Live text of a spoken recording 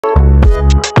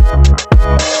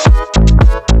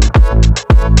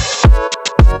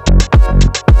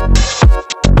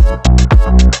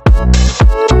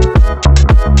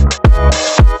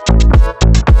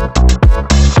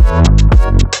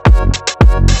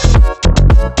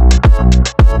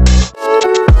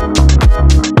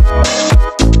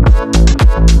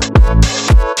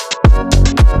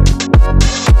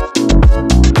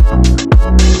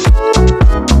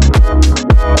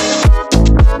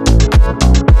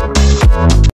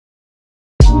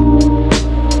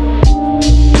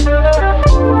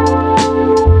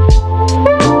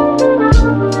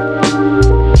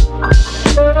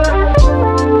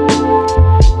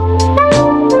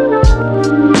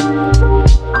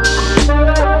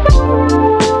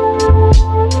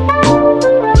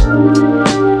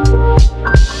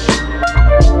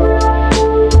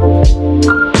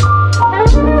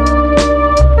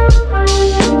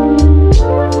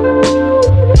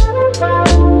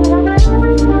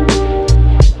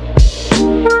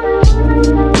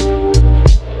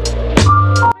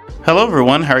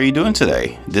everyone, how are you doing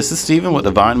today? This is Steven with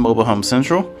Divine Mobile Home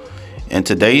Central. In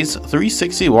today's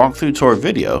 360 walkthrough tour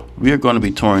video, we are going to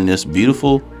be touring this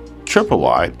beautiful triple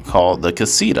wide called the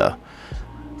Casita.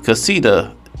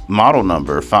 Casita model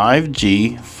number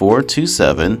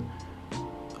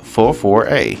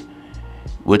 5G42744A,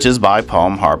 which is by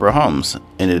Palm Harbor Homes,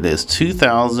 and it is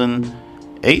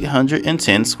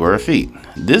 2,810 square feet.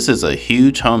 This is a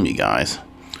huge home, you guys.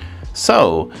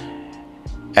 So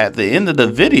at the end of the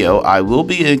video, I will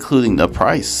be including the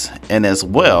price, and as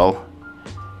well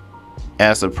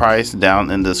as the price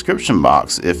down in the description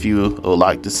box if you would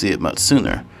like to see it much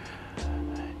sooner.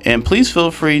 And please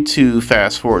feel free to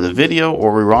fast forward the video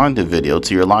or rewind the video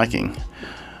to your liking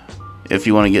if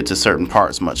you want to get to certain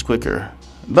parts much quicker.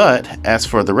 But as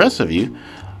for the rest of you,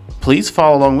 please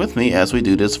follow along with me as we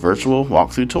do this virtual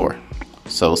walkthrough tour.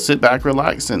 So sit back,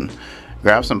 relax, and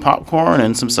grab some popcorn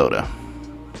and some soda.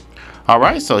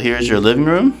 Alright, so here's your living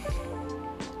room.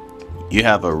 You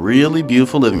have a really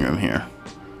beautiful living room here.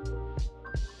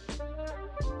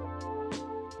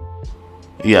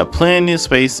 You have plenty of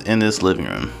space in this living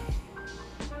room.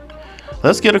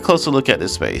 Let's get a closer look at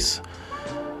this space.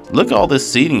 Look at all this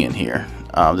seating in here.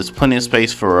 There's plenty of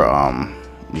space for,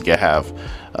 you can have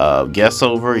guests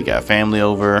over, you got family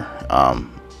over,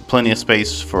 plenty of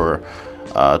space for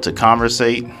to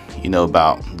conversate, you know,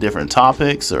 about different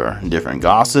topics or different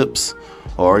gossips,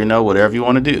 or you know, whatever you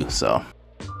want to do. So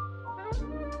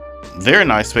very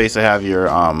nice space to have your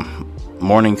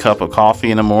morning cup of coffee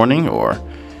in the morning, or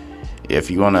if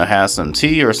you want to have some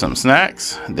tea or some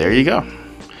snacks, there you go.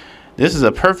 This is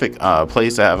a perfect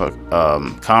place to have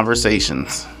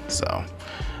conversations. So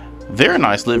very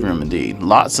nice living room indeed.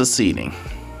 Lots of seating.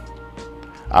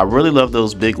 I really love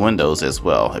those big windows as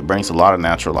well. It brings a lot of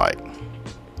natural light.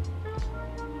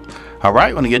 All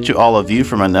right, I want to get you all a view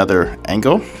from another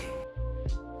angle.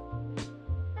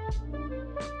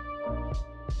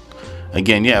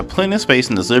 Again, you have plenty of space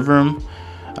in this living room.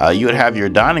 You would have your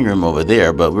dining room over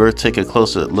there, but we'll take a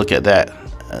closer look at that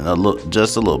in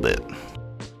just a little bit.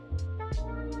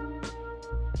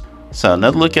 So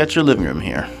another look at your living room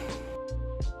here.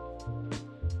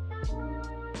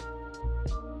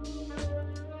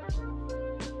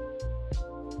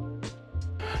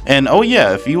 And oh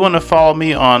yeah, if you want to follow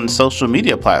me on social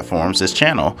media platforms, this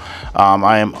channel,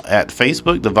 I am at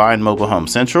Facebook, Divine Mobile Home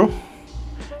Central,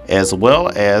 as well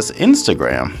as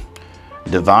Instagram,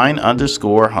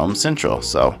 Divine_Home Central.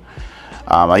 So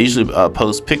I usually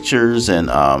post pictures and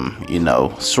you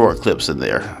know, short clips in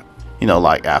there, you know,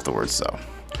 like afterwards.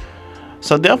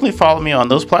 So definitely follow me on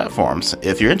those platforms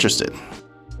if you're interested.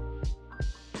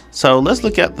 So let's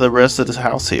look at the rest of this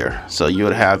house here. So you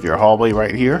would have your hallway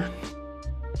right here.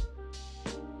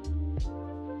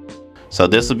 So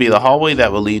this would be the hallway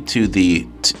that will lead to the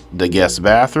guest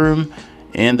bathroom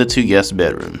and the 2 guest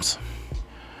bedrooms.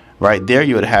 Right there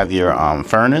you would have your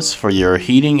furnace for your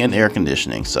heating and air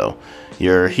conditioning. So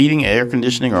your heating and air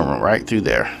conditioning are right through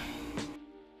there.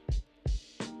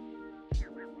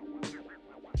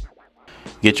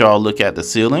 Get y'all a look at the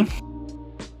ceiling.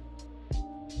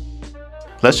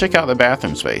 Let's check out the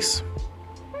bathroom space.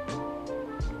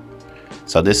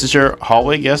 So this is your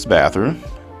hallway guest bathroom.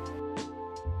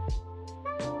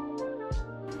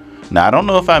 Now, I don't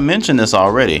know if I mentioned this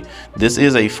already. This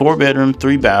is a 4-bedroom,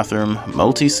 3-bathroom,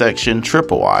 multi-section,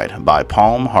 triple wide by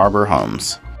Palm Harbor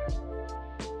Homes.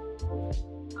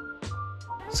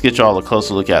 Let's get y'all a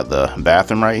closer look at the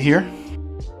bathroom right here.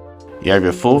 You have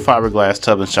your full fiberglass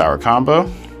tub and shower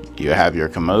combo. You have your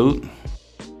commode.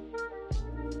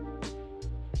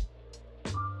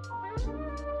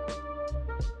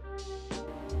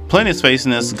 Plenty of space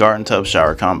in this garden tub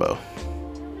shower combo.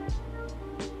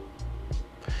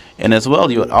 And as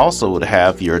well, you would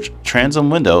have your transom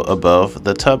window above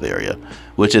the tub area,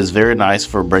 which is very nice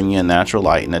for bringing in natural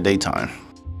light in the daytime.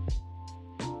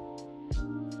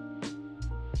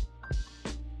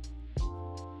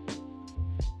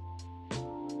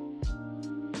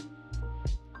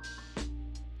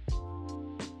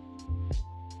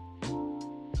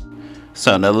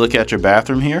 So another look at your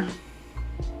bathroom here.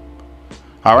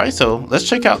 All right, so let's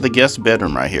check out the guest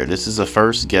bedroom right here. This is the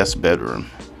first guest bedroom.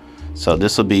 So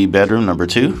this will be bedroom number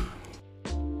 2.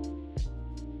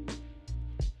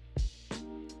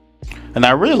 And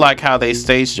I really like how they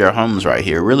staged their homes right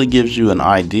here. It really gives you an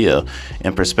idea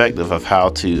and perspective of how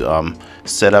to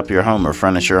set up your home or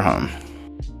furnish your home.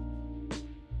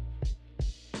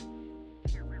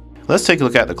 Let's take a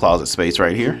look at the closet space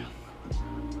right here.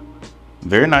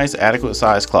 Very nice, adequate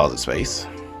size closet space.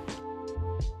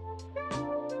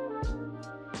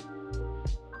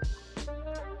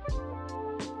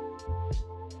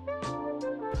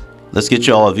 Let's get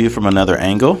you all a view from another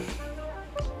angle.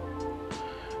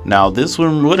 Now this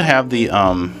one would have the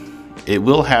it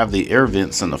will have the air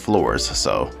vents in the floors.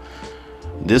 So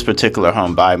this particular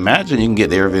home, but I imagine you can get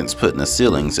the air vents put in the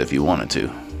ceilings if you wanted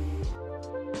to.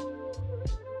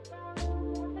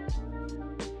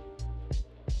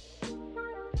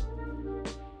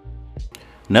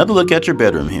 Another look at your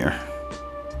bedroom here.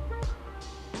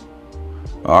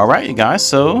 All right, you guys,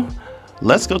 so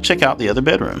let's go check out the other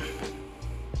bedroom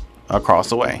across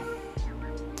the way.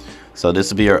 So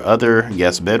this will be our other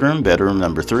guest bedroom, bedroom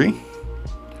number 3.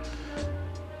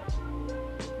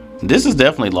 This is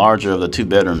definitely larger of the 2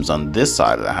 bedrooms on this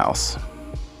side of the house.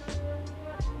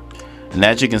 And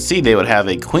as you can see, they would have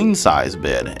a queen size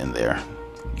bed in there.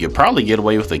 You'd probably get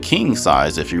away with a king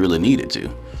size if you really needed to.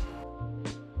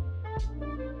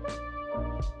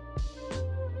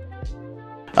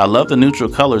 I love the neutral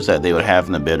colors that they would have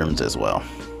in the bedrooms as well.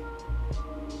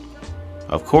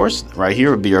 Of course, right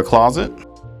here would be your closet.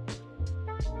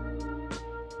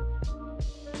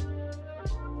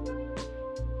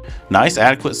 Nice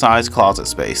adequate size closet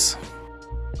space.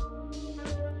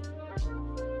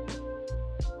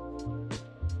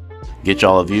 Get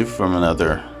y'all a view from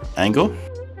another angle.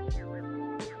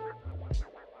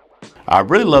 I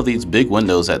really love these big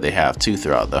windows that they have too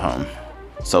throughout the home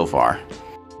so far.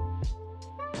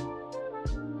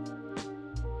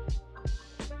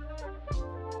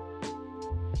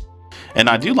 And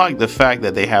I do like the fact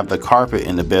that they have the carpet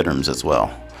in the bedrooms as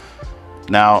well.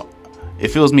 Now,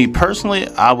 if it was me personally,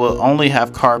 I would only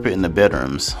have carpet in the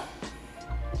bedrooms.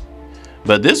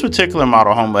 But this particular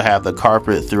model home will have the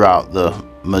carpet throughout the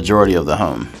majority of the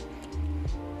home.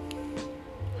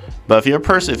 But if you're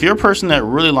a person that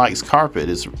really likes carpet,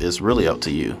 it's really up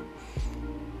to you.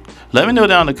 Let me know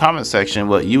down in the comment section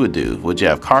what you would do. Would you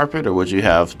have carpet, or would you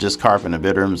have just carpet in the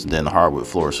bedrooms and then hardwood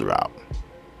floors throughout?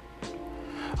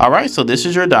 Alright, so this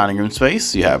is your dining room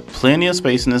space. You have plenty of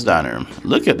space in this dining room.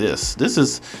 Look at this. This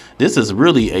is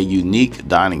really a unique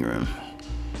dining room.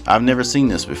 I've never seen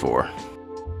this before.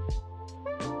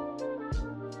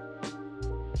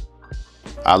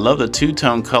 I love the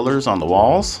 2-tone colors on the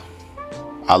walls.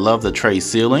 I love the tray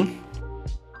ceiling.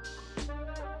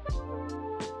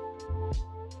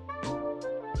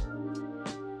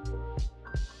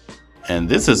 And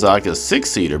this is like a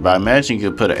 6-seater, but I imagine you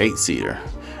could put an 8-seater.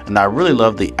 And I really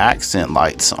love the accent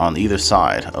lights on either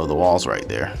side of the walls right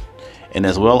there, and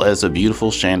as well as a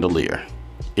beautiful chandelier.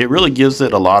 It really gives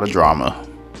it a lot of drama.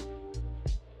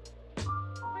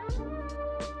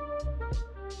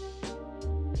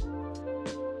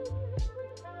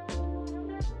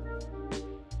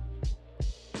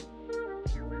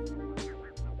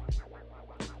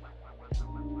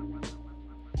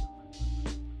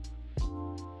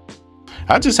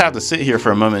 I just have to sit here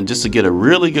for a moment just to get a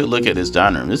really good look at this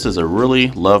dining room. This is a really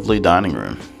lovely dining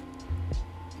room.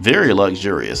 Very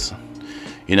luxurious.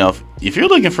 You know, if you're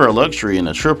looking for a luxury in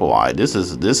a triple wide,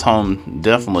 this home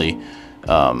definitely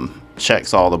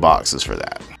checks all the boxes for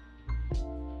that.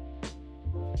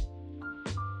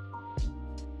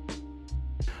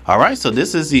 Alright, so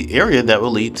this is the area that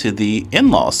will lead to the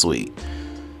in-law suite.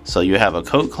 So you have a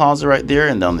coat closet right there,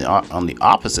 and on the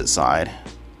opposite side,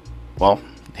 well,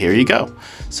 here you go.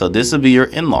 So this will be your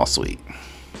in-law suite.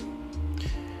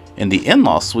 And the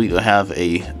in-law suite will have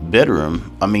a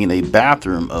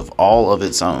bathroom of all of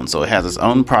its own. So it has its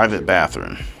own private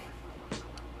bathroom.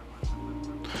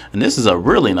 And this is a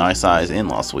really nice size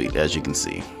in-law suite, as you can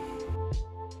see.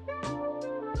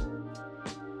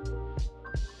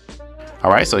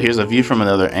 Alright, so here's a view from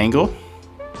another angle.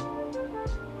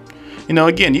 You know,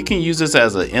 again, you can use this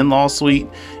as an in-law suite.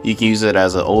 You can use it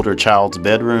as an older child's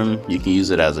bedroom. You can use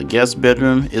it as a guest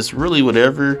bedroom. It's really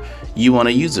whatever you want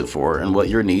to use it for and what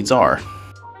your needs are.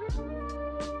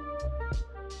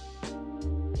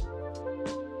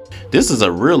 This is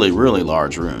a really, really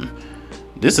large room.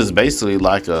 This is basically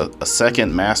like a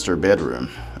second master bedroom.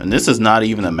 And this is not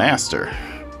even a master.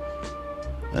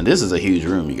 And this is a huge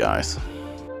room, you guys.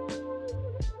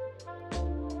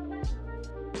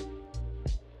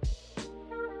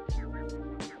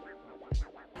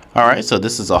 Alright, so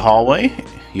this is a hallway.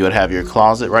 You would have your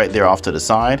closet right there off to the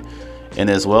side, and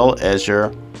as well as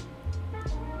your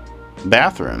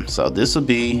bathroom. So this would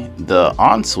be the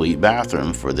ensuite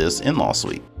bathroom for this in-law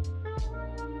suite.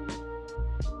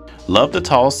 Love the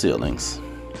tall ceilings.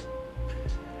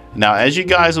 Now, as you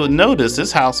guys would notice,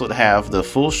 this house would have the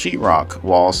full sheetrock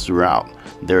walls throughout.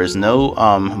 There is no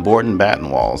board and batten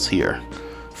walls here.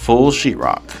 Full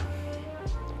sheetrock.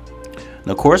 And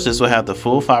of course, this will have the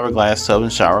full fiberglass tub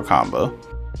and shower combo.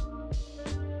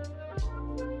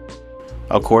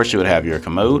 Of course, you would have your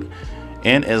commode,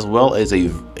 and as well as a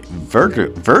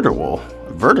vertical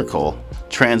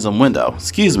transom window.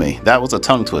 Excuse me, that was a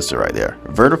tongue twister right there.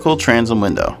 Vertical transom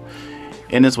window,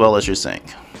 and as well as your sink.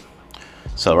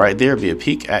 So right there be a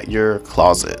peek at your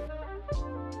closet.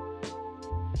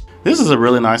 This is a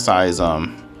really nice size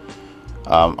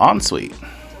ensuite.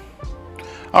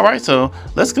 All right, so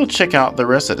let's go check out the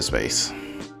rest of the space.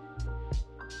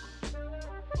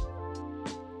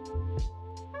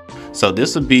 So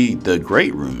this would be the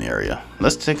great room area.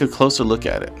 Let's take a closer look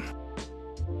at it.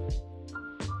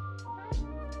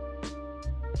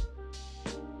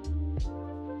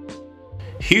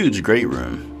 Huge great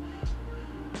room.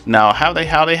 Now how they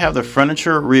have the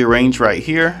furniture rearranged right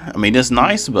here, I mean, it's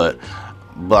nice, but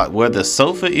where the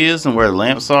sofa is and where the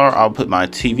lamps are, I'll put my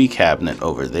TV cabinet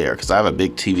over there, because I have a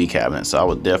big TV cabinet, so I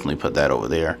would definitely put that over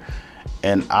there.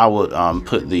 And I would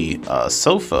put the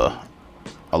sofa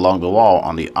along the wall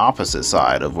on the opposite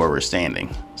side of where we're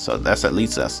standing. So that's at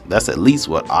least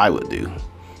what I would do.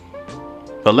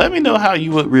 But let me know how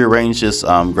you would rearrange this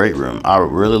great room. I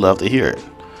would really love to hear it.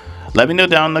 Let me know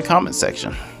down in the comment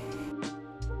section.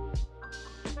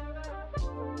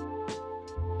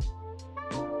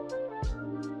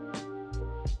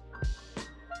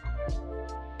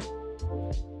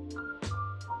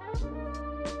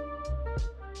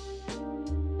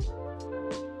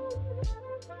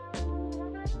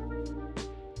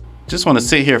 Just want to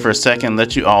sit here for a second,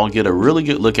 let you all get a really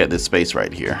good look at this space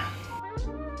right here.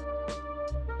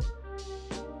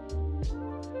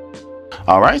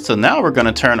 Alright, so now we're going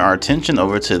to turn our attention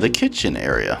over to the kitchen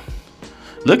area.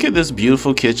 Look at this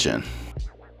beautiful kitchen.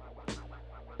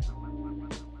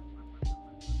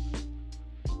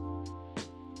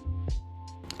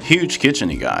 Huge kitchen,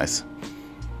 you guys.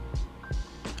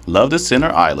 Love the center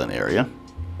island area.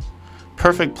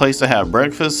 Perfect place to have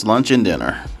breakfast, lunch, and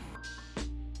dinner.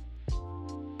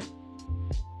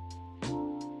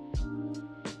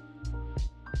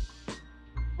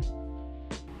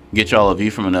 Get y'all a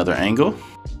view from another angle.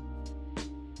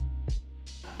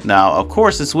 Now, of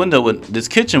course, this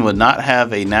kitchen would not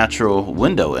have a natural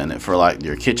window in it for like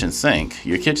your kitchen sink.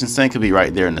 Your kitchen sink could be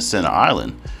right there in the center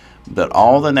island, but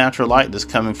all the natural light that's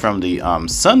coming from the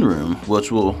sunroom,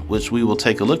 which we will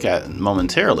take a look at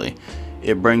momentarily,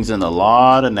 it brings in a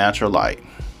lot of natural light.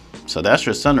 So that's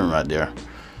your sunroom right there.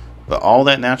 But all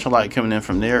that natural light coming in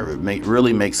from there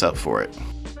really makes up for it.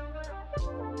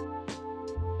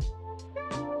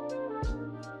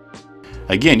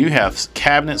 Again, you have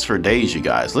cabinets for days, you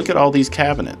guys. Look at all these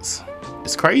cabinets.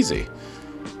 It's crazy.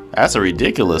 That's a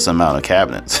ridiculous amount of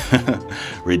cabinets.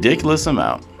 Ridiculous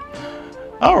amount.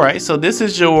 All right, so this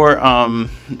is your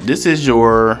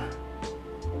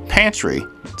pantry.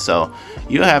 So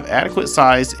you have adequate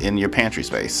size in your pantry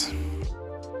space.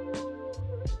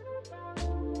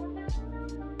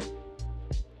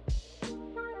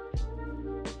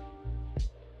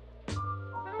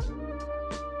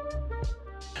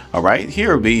 All right,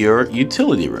 here will be your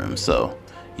utility room. So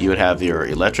you would have your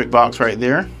electric box right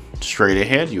there. Straight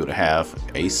ahead, you would have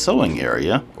a sewing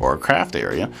area or a craft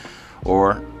area,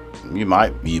 or you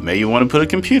may want to put a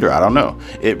computer. I don't know.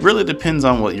 It really depends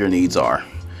on what your needs are.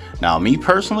 Now, me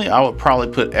personally, I would probably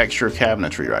put extra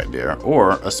cabinetry right there,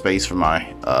 or a space for my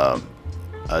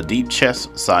a deep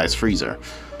chest size freezer.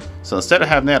 So instead of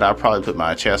having that, I'll probably put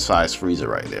my chest size freezer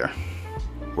right there,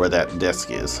 where that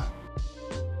desk is.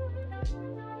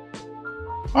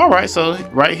 Alright, so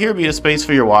right here be a space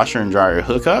for your washer and dryer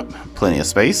hookup. Plenty of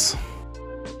space.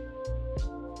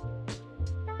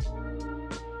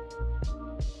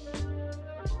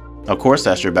 Of course,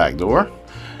 that's your back door.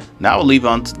 Now we'll lead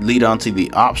on to the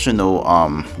optional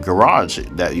garage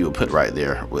that you would put right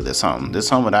there with this home. This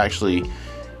home would actually,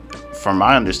 from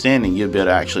my understanding, you'd be able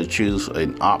to actually choose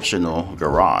an optional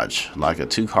garage, like a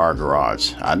 2-car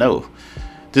garage. I know.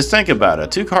 Just think about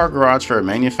it. A 2-car garage for a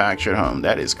manufactured home.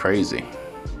 That is crazy.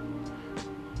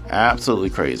 Absolutely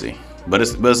crazy, but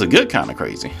it's a good kind of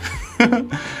crazy.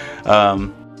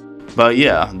 But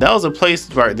yeah, that was a place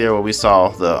right there where we saw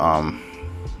the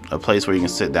a place where you can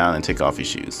sit down and take off your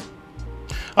shoes.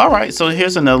 All right, so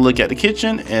here's another look at the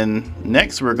kitchen, and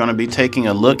next we're going to be taking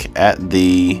a look at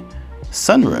the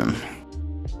sunroom.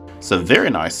 It's a very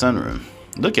nice sunroom.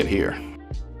 Look at here.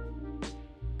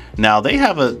 Now they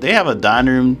have a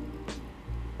dining room,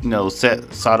 you know,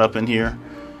 set up in here.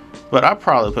 But I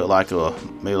probably put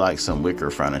maybe like some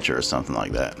wicker furniture or something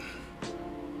like that.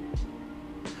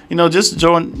 You know, just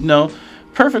enjoying, you know,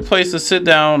 perfect place to sit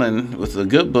down and with a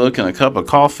good book and a cup of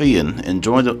coffee and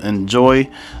enjoy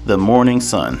the morning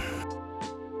sun.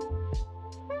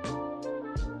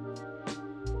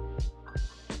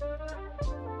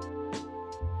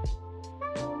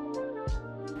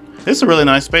 It's a really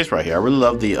nice space right here. I really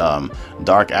love the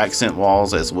dark accent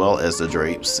walls as well as the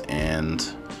drapes, and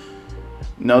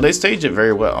they stage it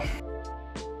very well.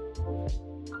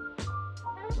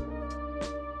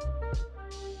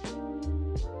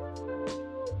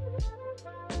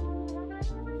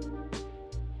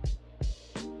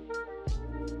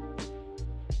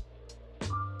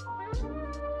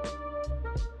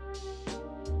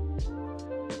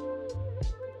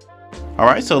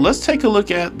 Alright, so let's take a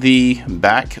look at the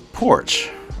back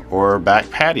porch or back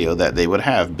patio that they would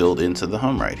have built into the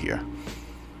home right here.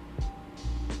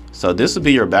 So this would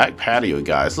be your back patio,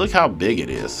 guys. Look how big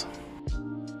it is.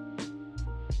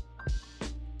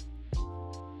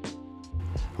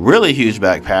 Really huge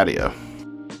back patio.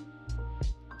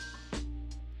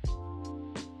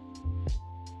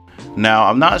 Now,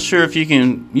 I'm not sure if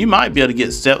you might be able to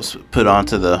get steps put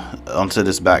onto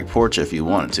this back porch if you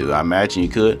wanted to. I imagine you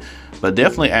could, but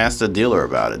definitely ask the dealer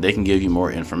about it. They can give you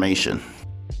more information.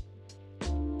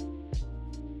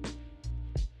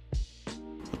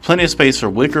 Plenty of space for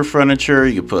wicker furniture.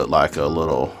 You could put like a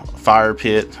little fire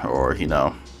pit, or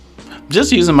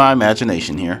just using my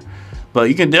imagination here. But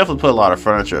you can definitely put a lot of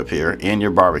furniture up here and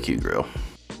your barbecue grill.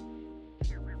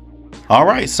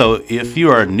 Alright, so if you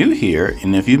are new here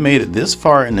and if you made it this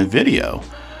far in the video,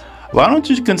 why don't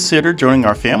you consider joining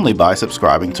our family by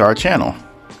subscribing to our channel.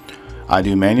 I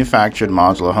do manufactured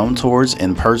modular home tours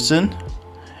in person,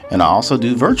 and I also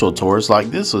do virtual tours like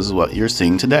this is what you're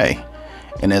seeing today,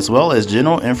 and as well as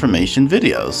general information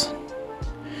videos.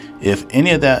 If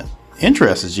any of that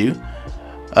interests you,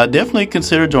 definitely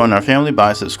consider joining our family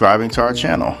by subscribing to our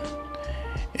channel.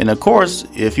 And of course,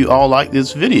 if you all like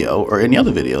this video or any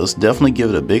other videos, definitely give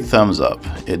it a big thumbs up.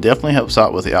 It definitely helps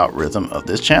out with the algorithm of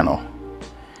this channel.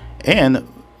 And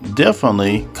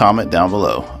definitely comment down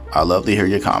below. I love to hear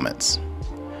your comments.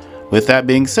 With that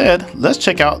being said, let's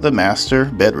check out the master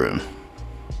bedroom.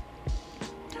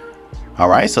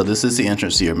 Alright, so this is the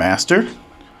entrance to your master.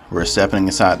 We're stepping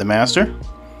inside the master.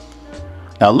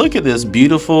 Now look at this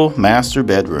beautiful master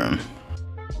bedroom.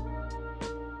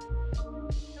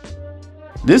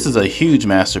 This is a huge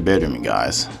master bedroom, you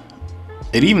guys.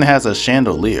 It even has a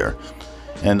chandelier.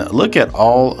 And look at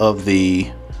all of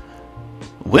the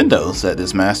windows that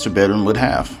this master bedroom would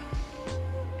have.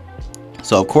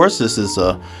 So of course this is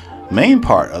a main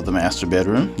part of the master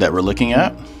bedroom that we're looking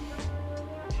at.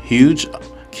 Huge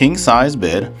king size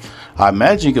bed. I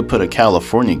imagine you could put a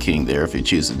California king there if you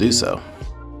choose to do so.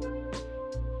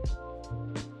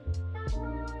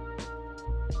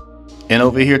 And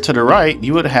over here to the right,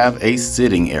 you would have a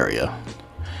sitting area.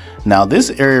 Now this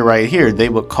area right here, they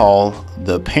would call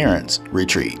the parents'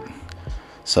 retreat.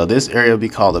 So this area would be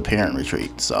called the parent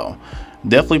retreat. So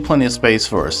definitely plenty of space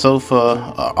for a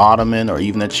sofa, an ottoman, or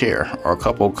even a chair, or a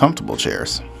couple of comfortable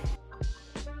chairs.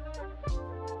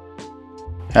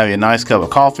 Have a nice cup of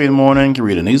coffee in the morning, you can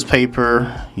read a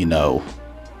newspaper,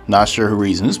 not sure who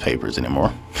reads newspapers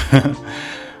anymore.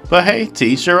 But hey, to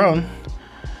each their own.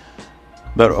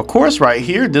 But of course right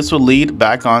here, this will lead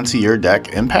back onto your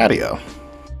deck and patio.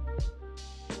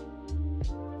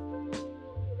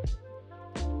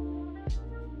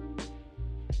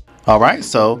 Alright,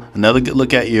 so another good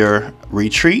look at your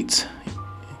retreat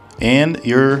and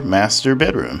your master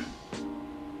bedroom.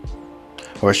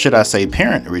 Or should I say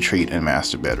parent retreat and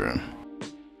master bedroom.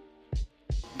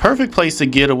 Perfect place to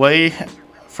get away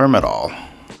from it all.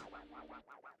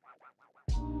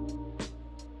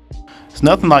 It's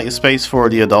nothing like a space for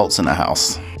the adults in the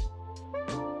house.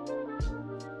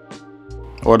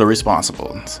 Or the responsible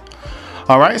ones.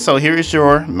 Alright, so here is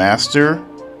your master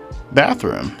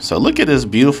bathroom. So look at this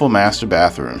beautiful master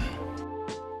bathroom.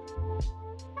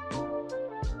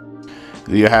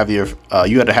 You have you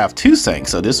had to have two sinks,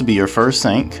 so this would be your first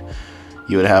sink.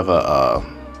 You would have a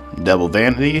double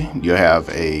vanity. You have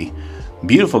a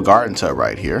beautiful garden tub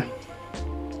right here.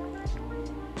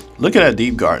 Look at that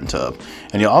deep garden tub.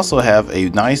 And you also have a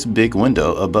nice big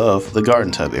window above the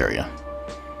garden tub area.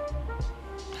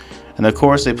 And of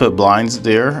course they put blinds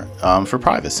there for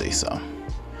privacy. So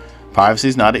privacy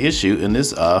is not an issue in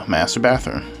this master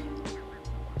bathroom.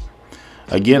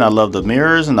 Again, I love the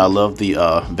mirrors and I love the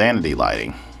vanity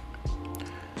lighting.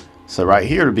 So right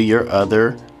here would be your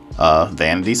other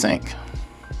vanity sink.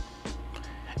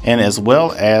 And as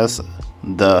well as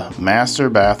the master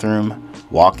bathroom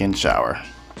walk-in shower.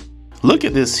 Look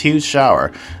at this huge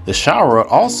shower. The shower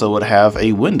also would have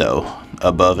a window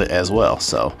above it as well.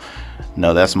 So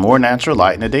no, that's more natural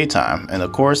light in the daytime. And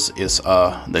of course, it's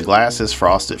the glass is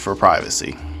frosted for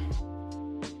privacy.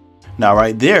 Now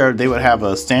right there, they would have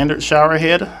a standard shower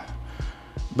head.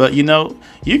 But you know,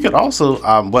 you could also,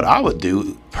 what I would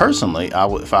do personally,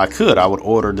 if I could, I would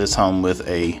order this home with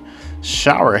a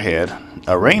shower head,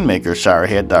 a Rainmaker shower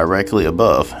head directly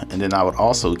above, and then I would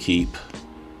also keep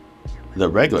the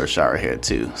regular shower head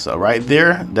too. So right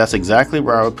there, that's exactly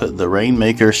where I would put the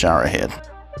Rainmaker shower head.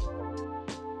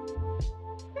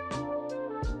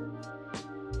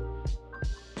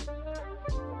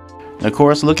 And of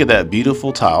course, look at that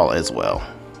beautiful tile as well.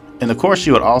 And of course,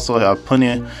 you would also have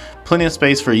plenty of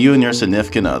space for you and your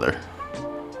significant other.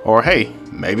 Or hey,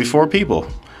 maybe 4 people.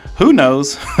 Who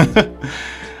knows?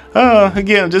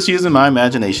 Again, I'm just using my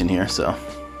imagination here. So,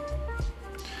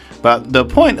 but the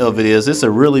point of it is, it's a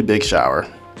really big shower.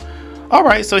 All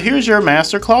right, so here's your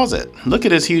master closet. Look at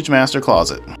this huge master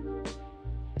closet.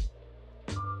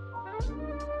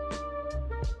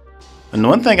 And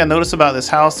one thing I noticed about this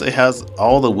house, it has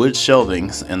all the wood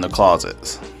shelvings in the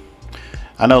closets.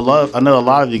 I know a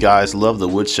lot of you guys love the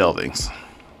wood shelvings.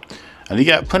 And you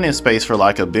got plenty of space for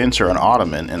like a bench or an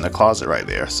ottoman in the closet right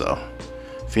there. So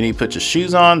if you need to put your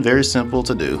shoes on, very simple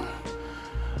to do.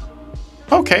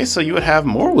 Okay, so you would have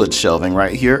more wood shelving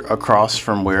right here across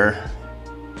from where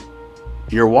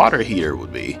your water heater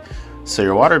would be. So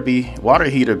your water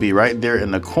heater be right there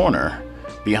in the corner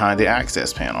behind the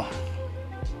access panel.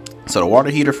 So the water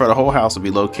heater for the whole house will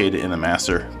be located in the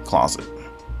master closet.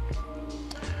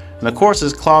 And of course,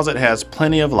 this closet has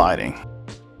plenty of lighting.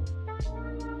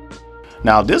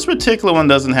 Now this particular one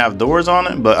doesn't have doors on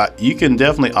it, but you can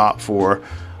definitely opt for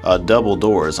double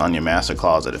doors on your master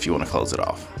closet if you want to close it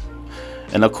off.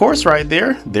 And of course, right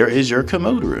there is your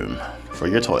commode room for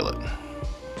your toilet.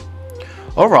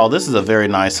 Overall, this is a very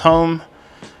nice home,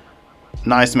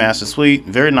 nice master suite,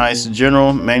 very nice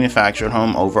general manufactured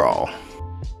home overall.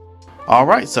 All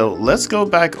right, so let's go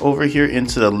back over here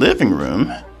into the living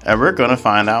room, and we're going to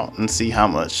find out and see how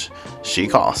much she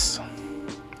costs.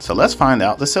 So let's find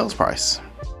out the sales price.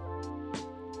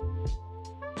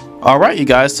 All right, you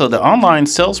guys, so the online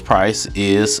sales price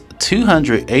is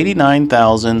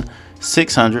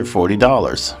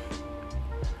 $289,640.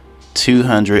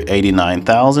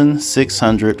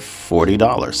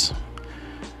 $289,640.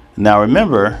 Now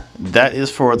remember, that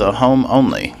is for the home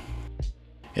only.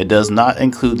 It does not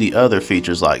include the other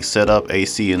features like setup,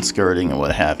 AC, and skirting, and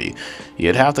what have you.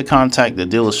 You'd have to contact the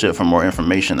dealership for more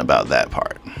information about that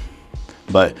part.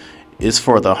 But it's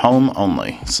for the home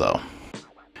only. So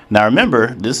now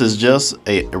remember, this is just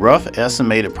a rough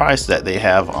estimated price that they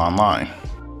have online.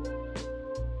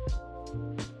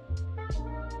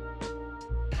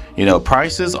 You know,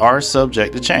 prices are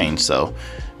subject to change, so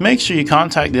make sure you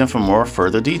contact them for more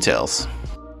further details.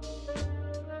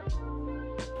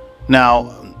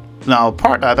 Now the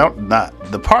part that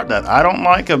I don't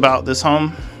like about this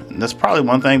home, that's probably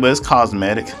one thing, but it's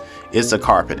cosmetic, is the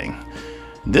carpeting.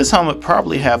 This home would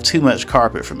probably have too much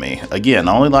carpet for me. Again,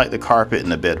 I only like the carpet in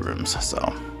the bedrooms,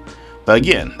 so. But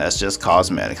again, that's just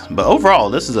cosmetic. But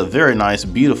overall, this is a very nice,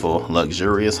 beautiful,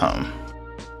 luxurious home.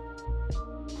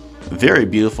 Very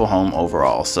beautiful home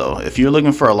overall. So if you're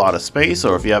looking for a lot of space,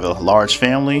 or if you have a large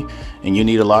family and you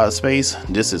need a lot of space,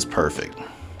 this is perfect.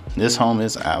 This home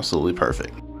is absolutely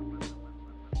perfect.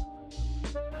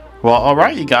 Well,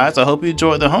 alright you guys, I hope you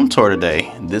enjoyed the home tour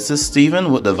today. This is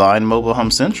Steven with Divine Mobile Home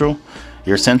Central,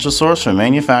 your central source for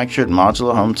manufactured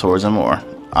modular home tours and more.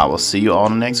 I will see you all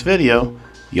in the next video.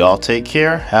 Y'all take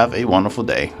care, have a wonderful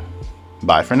day.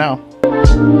 Bye for now.